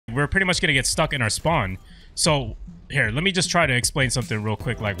we're pretty much gonna get stuck in our spawn. So here, let me just try to explain something real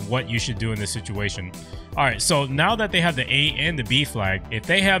quick, like what you should do in this situation. All right, so now that they have the A and the B flag, if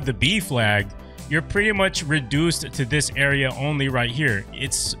they have the B flag, you're pretty much reduced to this area only right here.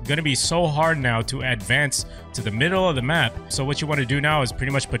 It's gonna be so hard now to advance to the middle of the map. So what you want to do now is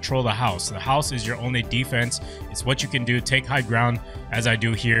pretty much patrol the house. The house is your only defense. It's what you can do. Take high ground, as I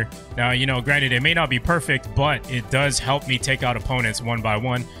do here. Now, you know, granted, it may not be perfect, but it does help me take out opponents one by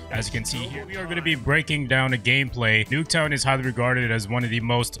one, as you can see here. We are going to be breaking down a gameplay. Nuketown is highly regarded as one of the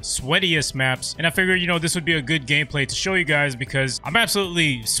most sweatiest maps, and I figured, you know, this would be a good gameplay to show you guys because I'm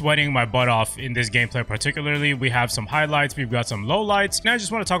absolutely sweating my butt off in this gameplay. Particularly, we have some highlights, we've got some lowlights, and I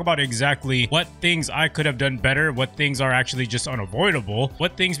just want to talk about exactly what things I could have done better, what things are actually just unavoidable,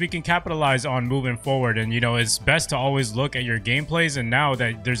 what things we can capitalize on moving forward. And you know, it's best to always look at your gameplays, and now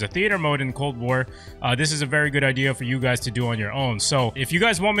that there's a theater mode in Cold War, this is a very good idea for you guys to do on your own. So if you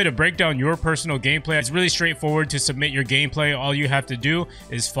guys want me to break down your personal gameplay, it's really straightforward to submit your gameplay. All you have to do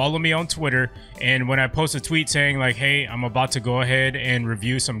is follow me on Twitter, and when I post a tweet saying like, hey, I'm about to go ahead and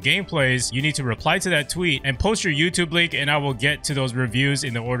review some gameplays, you need to reply to that tweet and post your YouTube link, and I will get to those reviews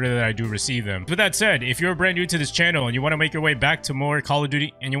in the order that I do receive them. With that said, if you're brand new to this channel and you want to make your way back to more Call of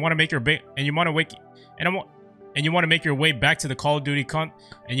Duty, and you want to make your make your way back to the Call of Duty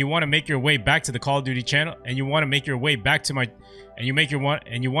and you want to make your way back to the Call of Duty channel, and you want to make your way back to my and you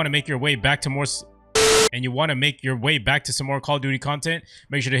want to make your way back to more some more Call of Duty content,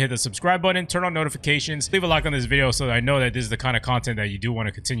 make sure to hit the subscribe button, turn on notifications, leave a like on this video so that I know that this is the kind of content that you do want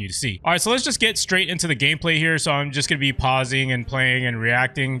to continue to see. All right, so let's just get straight into the gameplay here. So I'm just going to be pausing and playing and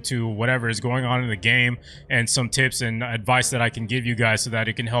reacting to whatever is going on in the game, and some tips and advice that I can give you guys so that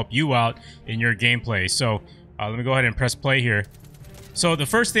it can help you out in your gameplay. So let me go ahead and press play here. So the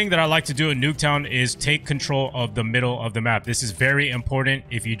first thing that I like to do in Nuketown is take control of the middle of the map. This is very important.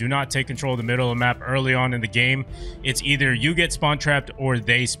 If you do not take control of the middle of the map early on in the game, it's either you get spawn trapped or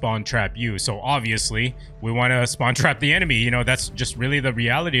they spawn trap you. So obviously we want to spawn trap the enemy. You know, that's just really the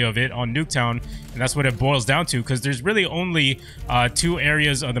reality of it on Nuketown, and that's what it boils down to, because there's really only two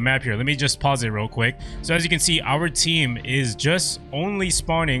areas of the map here. Let me just pause it real quick. So as you can see, our team is just only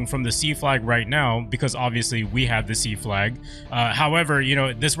spawning from the C flag right now because obviously we have the C flag. However, you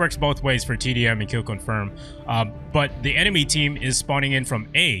know, this works both ways for TDM and Kill Confirm, but the enemy team is spawning in from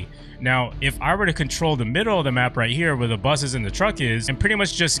A. Now, if I were to control the middle of the map right here where the buses and the truck is, and pretty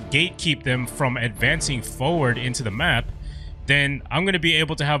much just gatekeep them from advancing forward into the map, then I'm going to be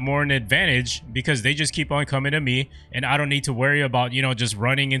able to have more an advantage because they just keep on coming to me, and I don't need to worry about, you know, just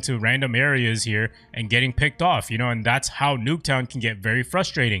running into random areas here and getting picked off, you know. And that's how Nuketown can get very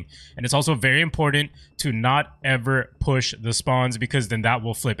frustrating. And it's also very important to not ever push the spawns, because then that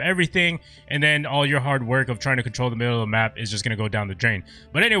will flip everything, and then all your hard work of trying to control the middle of the map is just going to go down the drain.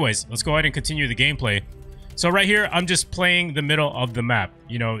 But anyways, let's go ahead and continue the gameplay. So right here, I'm just playing the middle of the map.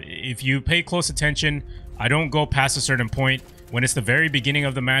 You know, if you pay close attention, I don't go past a certain point. When it's the very beginning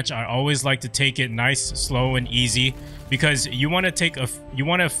of the match, I always like to take it nice, slow, and easy, because you want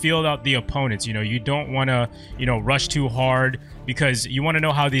to feel out the opponents. You know, you don't want to, you know, rush too hard, because you want to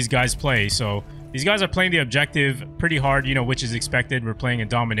know how these guys play. So these guys are playing the objective pretty hard, you know, which is expected. We're playing in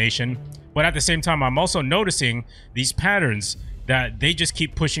domination, but at the same time, I'm also noticing these patterns that they just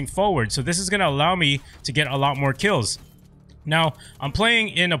keep pushing forward. So this is going to allow me to get a lot more kills. Now, I'm playing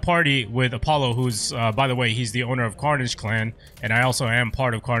in a party with Apollo, who's, by the way, he's the owner of Carnage Clan, and I also am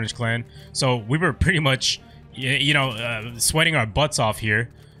part of Carnage Clan. So we were pretty much, you know, sweating our butts off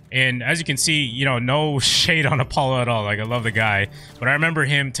here. And as you can see, you know, no shade on Apollo at all. Like, I love the guy. But I remember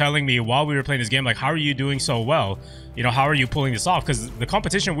him telling me while we were playing this game, like, how are you doing so well? You know, how are you pulling this off? Because the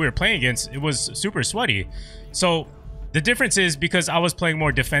competition we were playing against, it was super sweaty. So the difference is because I was playing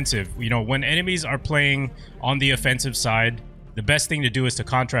more defensive. You know, when enemies are playing on the offensive side, the best thing to do is to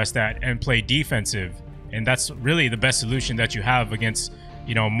contrast that and play defensive. And that's really the best solution that you have against,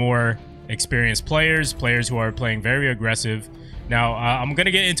 you know, more experienced players who are playing very aggressive. Now, I'm going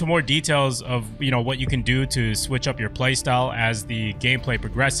to get into more details of, you know, what you can do to switch up your playstyle as the gameplay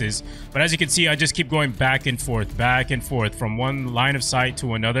progresses. But as you can see, I just keep going back and forth from one line of sight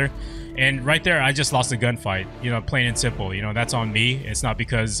to another. And right there, I just lost a gunfight, you know, plain and simple. You know, that's on me. It's not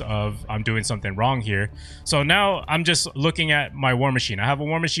because of I'm doing something wrong here. So now I'm just looking at my war machine. I have a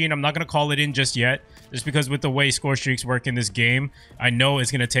war machine. I'm not going to call it in just yet, just because with the way score streaks work in this game, I know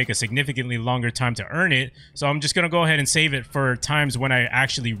it's going to take a significantly longer time to earn it. So I'm just going to go ahead and save it for times when I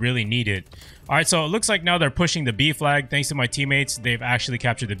actually really need it. All right, so it looks like now they're pushing the B flag. Thanks to my teammates, they've actually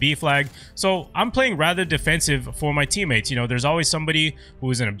captured the B flag. So I'm playing rather defensive for my teammates. You know, there's always somebody who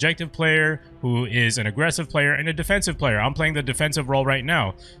is an objective player player, who is an aggressive player, and a defensive player. I'm playing the defensive role right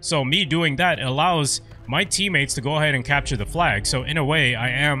now. So me doing that allows my teammates to go ahead and capture the flag. So in a way, I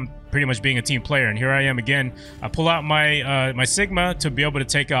am pretty much being a team player. And here I am again. I pull out my my Sigma to be able to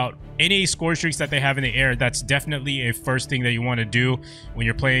take out any score streaks that they have in the air. That's definitely a first thing that you want to do when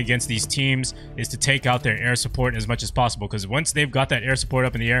you're playing against these teams, is to take out their air support as much as possible, because once they've got that air support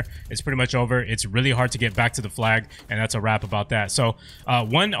up in the air, it's pretty much over. It's really hard to get back to the flag, and that's a wrap about that. So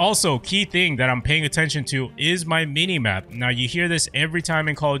one also key thing that I'm paying attention to is my mini map. Now you hear this every time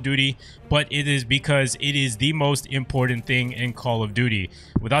in Call of Duty, but it is because it is the most important thing in Call of Duty.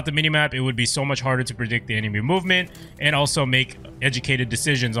 Without the mini map, it would be so much harder to predict the enemy movement and also make educated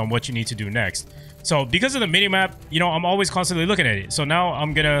decisions on what you need to do next. So because of the mini map, you know, I'm always constantly looking at it. So now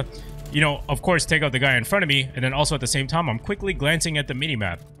I'm gonna, you know, of course, take out the guy in front of me, and then also at the same time, I'm quickly glancing at the mini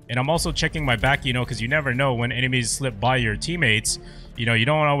map, and I'm also checking my back, you know, because you never know when enemies slip by your teammates. You know, you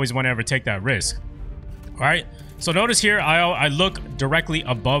don't always want to ever take that risk. All right. So notice here, I look directly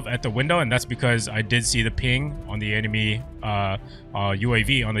above at the window, and that's because I did see the ping on the enemy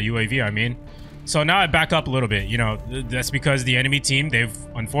UAV, on the UAV, I mean. So now I back up a little bit, you know, that's because the enemy team, they've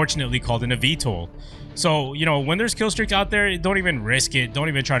unfortunately called in a VTOL. So, you know, when there's kill streaks out there, don't even risk it. Don't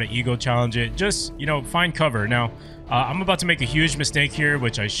even try to ego challenge it. Just, you know, find cover. Now, I'm about to make a huge mistake here,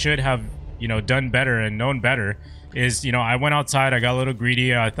 which I should have, you know, done better and known better. Is, you know, I went outside, I got a little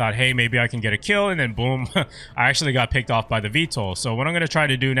greedy, I thought, hey, maybe I can get a kill, and then boom, I actually got picked off by the VTOL. So what I'm going to try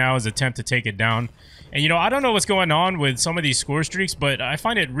to do now is attempt to take it down. And, you know, I don't know what's going on with some of these score streaks, but I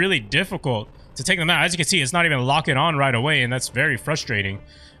find it really difficult to take them out. As you can see, it's not even locking on right away, and that's very frustrating.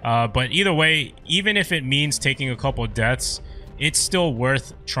 But either way, even if it means taking a couple of deaths, it's still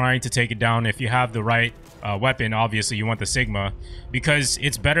worth trying to take it down if you have the right weapon. Obviously, you want the Sigma, because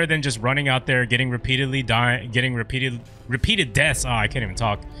it's better than just running out there, getting repeatedly getting repeated deaths. Oh, I can't even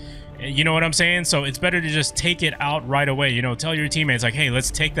talk. You know what I'm saying? So it's better to just take it out right away. You know, tell your teammates like, hey,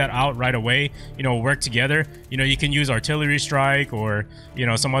 let's take that out right away. You know, work together. You know, you can use artillery strike or, you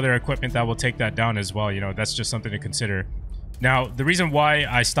know, some other equipment that will take that down as well. You know, that's just something to consider. Now, the reason why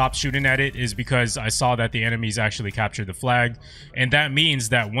I stopped shooting at it is because I saw that the enemies actually captured the flag. And that means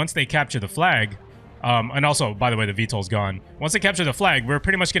that once they capture the flag, and also, by the way, the VTOL's gone. Once they capture the flag, we're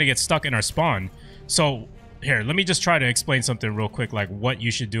pretty much going to get stuck in our spawn. So here, let me just try to explain something real quick, like what you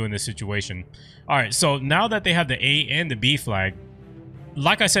should do in this situation. All right, so now that they have the A and the B flag,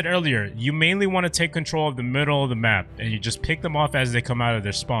 like I said earlier, you mainly want to take control of the middle of the map, and you just pick them off as they come out of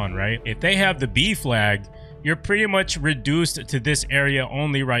their spawn, right? If they have the B flag, you're pretty much reduced to this area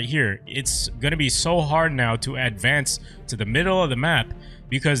only right here. It's going to be so hard now to advance to the middle of the map,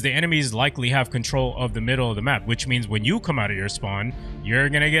 because the enemies likely have control of the middle of the map, which means when you come out of your spawn, you're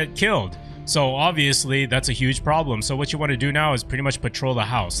going to get killed. So obviously that's a huge problem. So what you want to do now is pretty much patrol the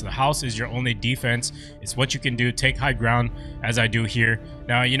house. The house is your only defense. It's what you can do. Take high ground, as I do here.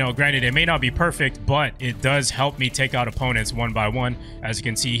 Now, you know, granted, it may not be perfect, but it does help me take out opponents one by one. As you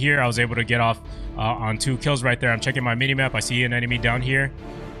can see here, I was able to get off on 2 kills right there. I'm checking my minimap. I see an enemy down here,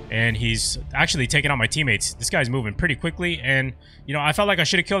 and he's actually taking out my teammates. This guy's moving pretty quickly, and, you know, I felt like I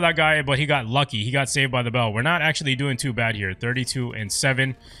should have killed that guy, but he got lucky. He got saved by the bell. We're not actually doing too bad here.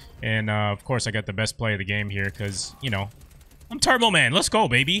 32-7. And, of course, I got the best play of the game here because, you know, I'm Turbo Man. Let's go,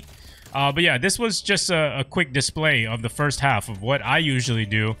 baby. But, yeah, this was just a quick display of the first half of what I usually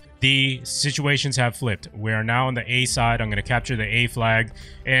do. The situations have flipped. We are now on the A side. I'm going to capture the A flag.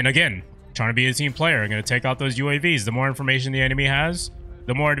 And, again, trying to be a team player. I'm going to take out those UAVs. The more information the enemy has,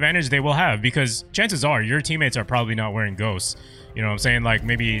 the more advantage they will have, because chances are your teammates are probably not wearing ghosts. You know what I'm saying? Like,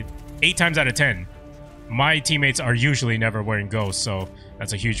 maybe 8 times out of 10. My teammates are usually never wearing ghosts, so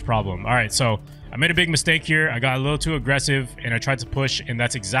that's a huge problem. All right, so I made a big mistake here. I got a little too aggressive, and I tried to push, and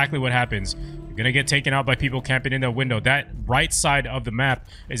that's exactly what happens. You're going to get taken out by people camping in that window. That right side of the map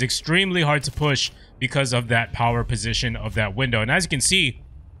is extremely hard to push because of that power position of that window. And as you can see,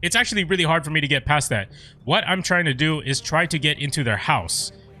 it's actually really hard for me to get past that. What I'm trying to do is try to get into their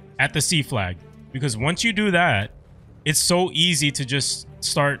house at the C flag, because once you do that, it's so easy to just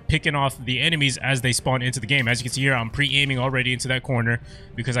start picking off the enemies as they spawn into the game. As you can see here, I'm pre-aiming already into that corner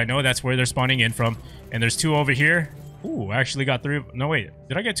because I know that's where they're spawning in from. And there's 2 over here. Ooh, I actually got 3. No, wait.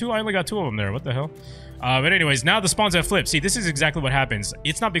 Did I get 2? I only got 2 of them there. What the hell? But anyways, now the spawns have flipped. See, this is exactly what happens.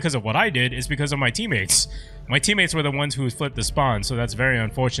 It's not because of what I did. It's because of my teammates. My teammates were the ones who flipped the spawn, so that's very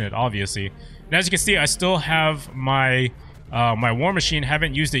unfortunate, obviously. And as you can see, I still have my my war machine.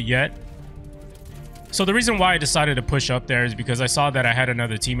 Haven't used it yet. So the reason why I decided to push up there is because I saw that I had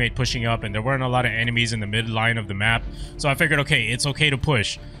another teammate pushing up, and there weren't a lot of enemies in the mid line of the map. So I figured, okay, it's okay to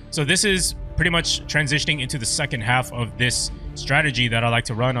push. So this is pretty much transitioning into the second half of this strategy that I like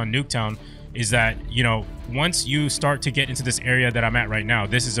to run on Nuketown is that, you know, once you start to get into this area that I'm at right now,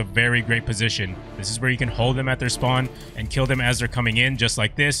 this is a very great position. This is where you can hold them at their spawn and kill them as they're coming in, just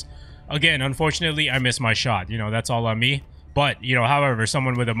like this. Again, unfortunately, I missed my shot. You know, that's all on me. But, you know, however,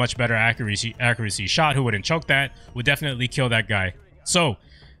 someone with a much better accuracy shot who wouldn't choke that would definitely kill that guy. So,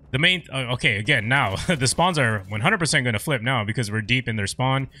 the main... okay, again, now, the spawns are 100% going to flip now because we're deep in their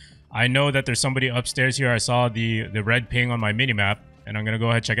spawn. I know that there's somebody upstairs here. I saw the red ping on my minimap. And I'm going to go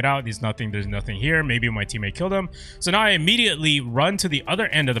ahead and check it out. There's nothing here. Maybe my teammate killed him. So now I immediately run to the other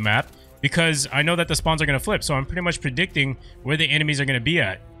end of the map because I know that the spawns are going to flip. So I'm pretty much predicting where the enemies are going to be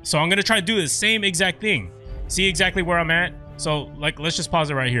at. So I'm going to try to do the same exact thing. See exactly where I'm at. So, like, let's just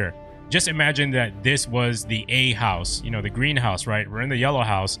pause it right here. Just imagine that this was the A house, you know, the green house, right? We're in the yellow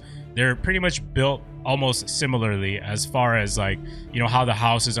house. They're pretty much built almost similarly as far as, like, you know, how the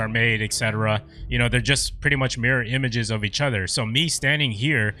houses are made, etc. You know, they're just pretty much mirror images of each other. So me standing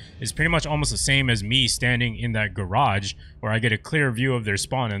here is pretty much almost the same as me standing in that garage where I get a clear view of their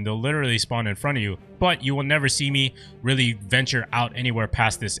spawn, and they'll literally spawn in front of you. But you will never see me really venture out anywhere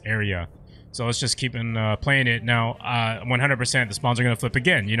past this area. So let's just keep playing it now. 100% the spawns are going to flip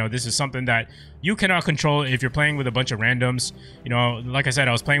again. You know, this is something that you cannot control if you're playing with a bunch of randoms. You know, like I said,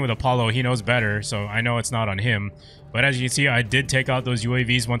 I was playing with Apollo. He knows better, so I know it's not on him. But as you can see, I did take out those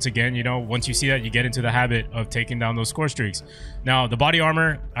UAVs once again. You know, once you see that, you get into the habit of taking down those score streaks. Now, the body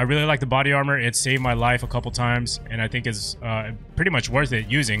armor, I really like the body armor. It saved my life a couple times, and I think it's pretty much worth it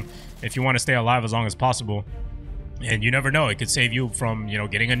using if you want to stay alive as long as possible. And you never know, it could save you from, you know,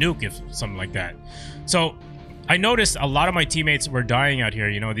 getting a nuke, if something like that. So I noticed a lot of my teammates were dying out here.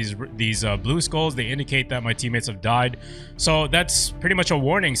 You know, these blue skulls, they indicate that my teammates have died. So that's pretty much a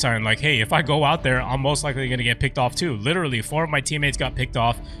warning sign. Like, hey, if I go out there, I'm most likely going to get picked off too. Literally, 4 of my teammates got picked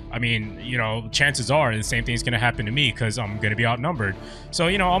off. I mean, you know, chances are the same thing's going to happen to me because I'm going to be outnumbered. So,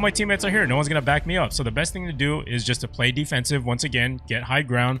 you know, all my teammates are here. No one's going to back me up. So the best thing to do is just to play defensive once again, get high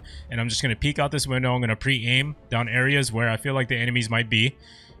ground, and I'm just going to peek out this window. I'm going to pre-aim down areas where I feel like the enemies might be.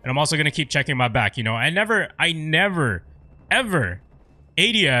 And I'm also going to keep checking my back. You know, I never, ever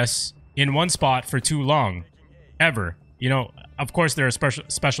ADS in one spot for too long. Ever. You know, of course, there are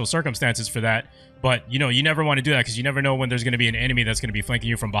special circumstances for that. But, you know, you never want to do that because you never know when there's going to be an enemy that's going to be flanking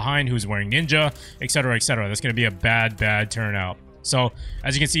you from behind who's wearing ninja, etc., etc. That's going to be a bad turnout. So,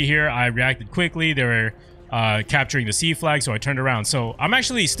 as you can see here, I reacted quickly. They were capturing the C flag, so I turned around. So I'm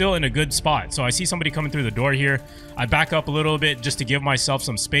actually still in a good spot. So I see somebody coming through the door here. I back up a little bit just to give myself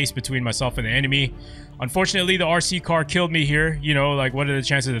some space between myself and the enemy. Unfortunately, the RC car killed me here. You know, like, what are the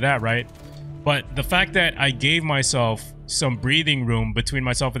chances of that, right? But the fact that I gave myself some breathing room between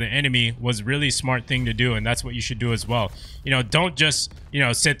myself and the enemy was really smart thing to do, and that's what you should do as well. You know, don't just, you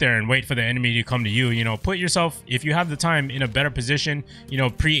know, sit there and wait for the enemy to come to you. You know, put yourself, if you have the time, in a better position. You know,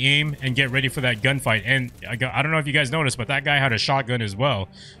 pre-aim and get ready for that gunfight. And I don't know if you guys noticed, but that guy had a shotgun as well.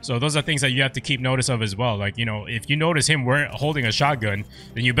 So those are things that you have to keep notice of as well. Like, you know, if you notice him holding a shotgun,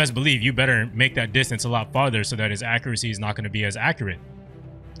 then you best believe you better make that distance a lot farther so that his accuracy is not going to be as accurate.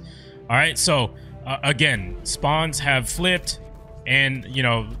 All right, so again, spawns have flipped, and, you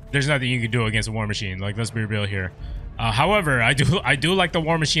know, there's nothing you can do against a war machine. Like, let's be real here. However, I do like the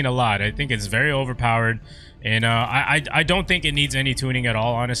war machine a lot. I think it's very overpowered, and I don't think it needs any tuning at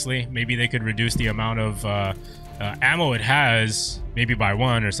all, honestly. Maybe they could reduce the amount of ammo it has, maybe by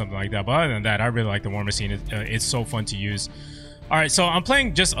 1 or something like that. But other than that, I really like the war machine. It's so fun to use. All right, so I'm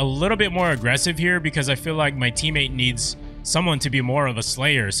playing just a little bit more aggressive here because I feel like my teammate needs someone to be more of a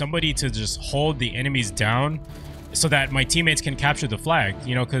slayer, somebody to just hold the enemies down so that my teammates can capture the flag,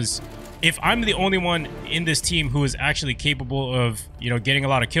 you know, because if I'm the only one in this team who is actually capable of, you know, getting a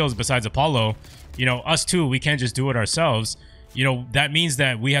lot of kills besides Apollo, you know, us two, we can't just do it ourselves. You know, that means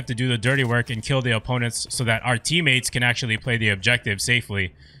that we have to do the dirty work and kill the opponents so that our teammates can actually play the objective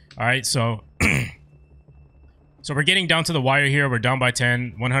safely. All right, so so we're getting down to the wire here. We're down by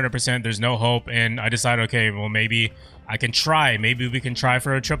 10, 100%. There's no hope. And I decided, okay, well, maybe I can try. Maybe we can try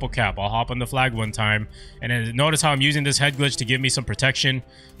for a triple cap. I'll hop on the flag one time. And then notice how I'm using this head glitch to give me some protection.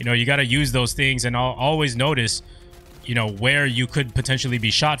 You know, you got to use those things. And I'll always notice, you know, where you could potentially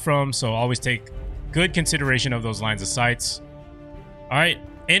be shot from. So always take good consideration of those lines of sights. All right.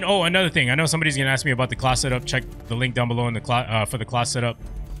 And, oh, another thing. I know somebody's going to ask me about the class setup. Check the link down below in the for the class setup.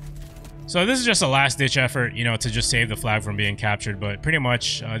 So this is just a last-ditch effort, you know, to just save the flag from being captured. But pretty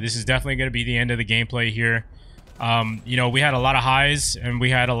much, this is definitely going to be the end of the gameplay here. You know, we had a lot of highs and we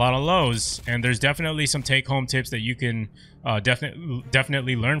had a lot of lows. And there's definitely some take-home tips that you can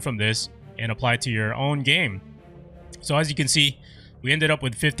definitely learn from this and apply to your own game. So as you can see, We ended up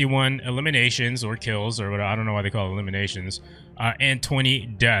with 51 eliminations or kills, or what I don't know why they call it eliminations, and 20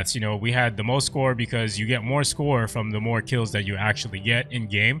 deaths. You know, we had the most score because you get more score from the more kills that you actually get in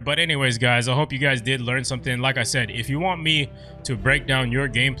game. But anyways, guys, I hope you guys did learn something. Like I said, if you want me to break down your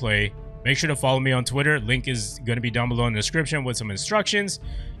gameplay, make sure to follow me on Twitter. Link is going to be down below in the description with some instructions.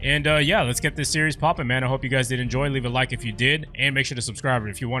 And yeah, let's get this series popping, man. I hope you guys did enjoy. Leave a like if you did, and make sure to subscribe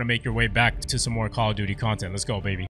if you want to make your way back to some more Call of Duty content. Let's go, baby.